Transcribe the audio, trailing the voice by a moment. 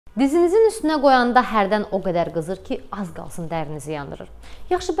Dizinizin üstünə qoyanda hərdən o qədər qızır ki, az qalsın dərinizi yandırır.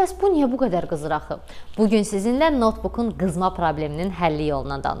 Yaxşı, bəs bu niyə bu qədər qızır axı? Bugün sizinlə Notebookun qızma probleminin həlli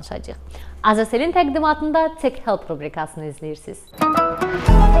yolundan danışacağıq. Azasel'in təqdimatında Technote rubrikasını izləyirsiniz.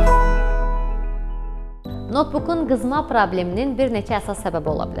 Notebookun qızma probleminin bir neçə əsas səbəbi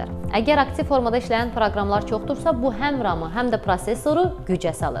ola bilər. Əgər aktiv formada işləyən proqramlar çoxdursa, bu həm RAM-ı, həm də prosesoru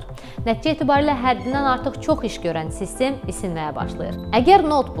gücə salır. Nəticə etibarilə həddindən artıq çox iş görən sistem isinməyə başlayır. Əgər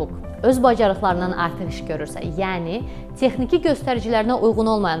notebook öz bacarıqlarından artıq iş görürsə, yəni texniki göstəricilərinə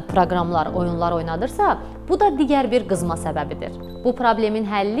uyğun olmayan proqramlar, oyunlar oynadırsa, bu da digər bir qızma səbəbidir. Bu problemin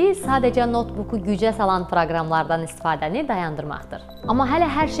həlli sadəcə notebooku gücə salan proqramlardan istifadəni dayandırmaqdır. Amma hələ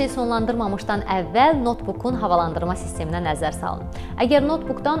hər şey sonlandırmamışdan əvvəl notebookun havalandırma sisteminə nəzər salın. Əgər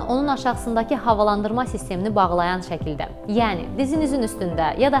notebookdan onun aşağısındakı havalandırma sistemini bağlayan şəkildə, yəni dizinizin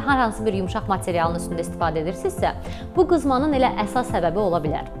üstündə ya da hər hansı bir yumşaq materialın üstündə istifadə edirsinizsə, bu qızmanın elə əsas səbəbi ola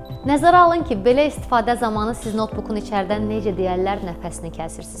bilər. Nəzərə alın ki, belə istifadə zamanı siz notebookun içəridən necə deyərlər nəfəsini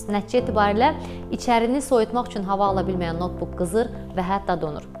kəsirsiniz. Nəticə etibarilə içərini soyutmaq üçün hava ala bilməyən notebook qızır və hətta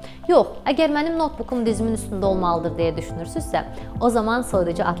donur. Yox, əgər mənim notebookum dizimin üstündə olmalıdır deyə düşünürsünüzsə, o zaman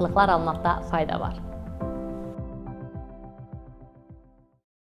soyuducu atlıqlar almaqda fayda var.